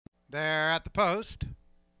They're at the post.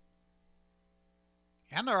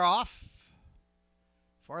 And they're off.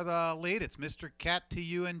 For the lead, it's Mr. Cat to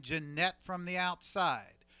you and Jeanette from the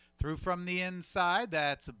outside. Through from the inside,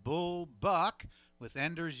 that's Bull Buck with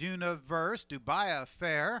Ender's Universe, Dubai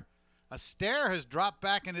Affair. A Stare has dropped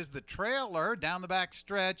back and is the trailer down the back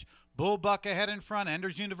stretch. Bull Buck ahead in front,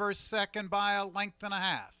 Ender's Universe second by a length and a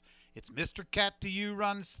half. It's Mr. Cat to you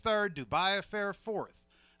runs third, Dubai Affair fourth.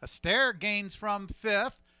 A Stare gains from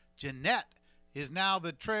fifth. Jeanette is now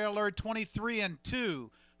the trailer,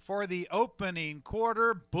 23-2 for the opening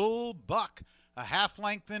quarter. Bull Buck a half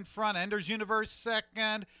length in front, Ender's Universe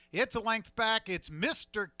second. It's a length back. It's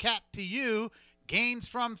Mr. Cat to you. Gains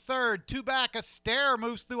from third. Two back. A Stare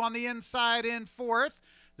moves through on the inside in fourth.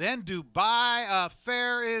 Then Dubai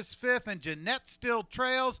Affair is fifth, and Jeanette still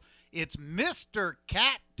trails. It's Mr.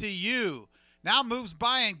 Cat to you. Now moves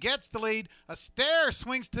by and gets the lead. A Stare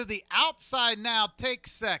swings to the outside now,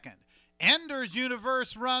 takes second. Ender's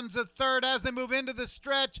Universe runs a third as they move into the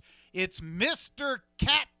stretch. It's Mr.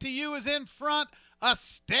 Cat to you is in front. A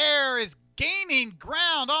Stare is gaining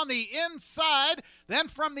ground on the inside. Then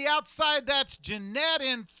from the outside, that's Jeanette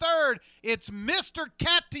in third. It's Mr.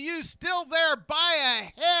 Cat to you still there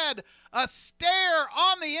by a head. A Stare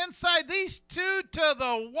on the inside. These two to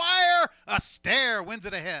the wire. A Stare wins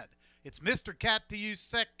it ahead. It's Mr. Cat to you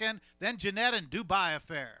second, then Jeanette and Dubai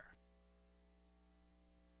Affair.